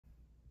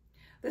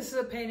This is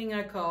a painting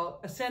I call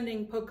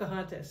Ascending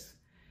Pocahontas.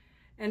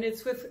 And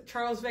it's with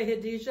Charles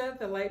Vehedija,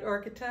 the light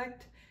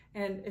architect,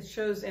 and it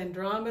shows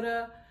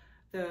Andromeda,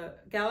 the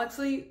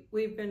galaxy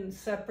we've been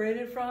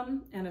separated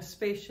from, and a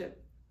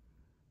spaceship.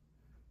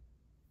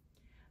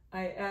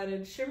 I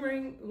added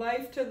shimmering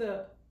life to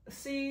the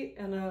sea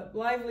and a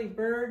lively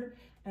bird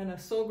and a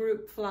soul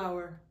group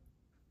flower.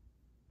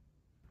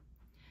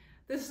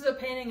 This is a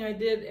painting I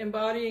did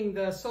embodying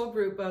the soul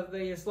group of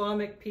the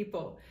Islamic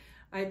people.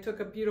 I took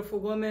a beautiful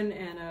woman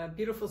and a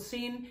beautiful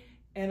scene,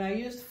 and I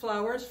used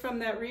flowers from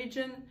that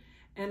region,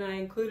 and I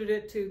included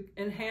it to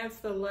enhance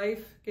the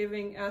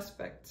life-giving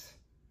aspects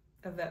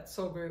of that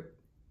soul group.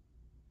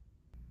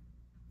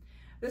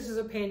 This is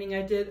a painting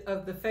I did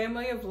of the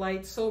Family of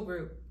Light soul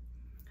group.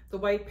 The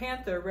white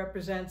panther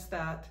represents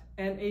that,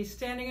 and he's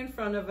standing in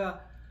front of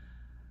a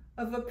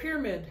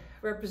pyramid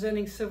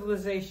representing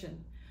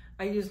civilization.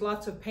 I used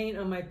lots of paint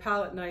on my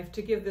palette knife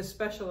to give this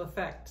special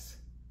effects.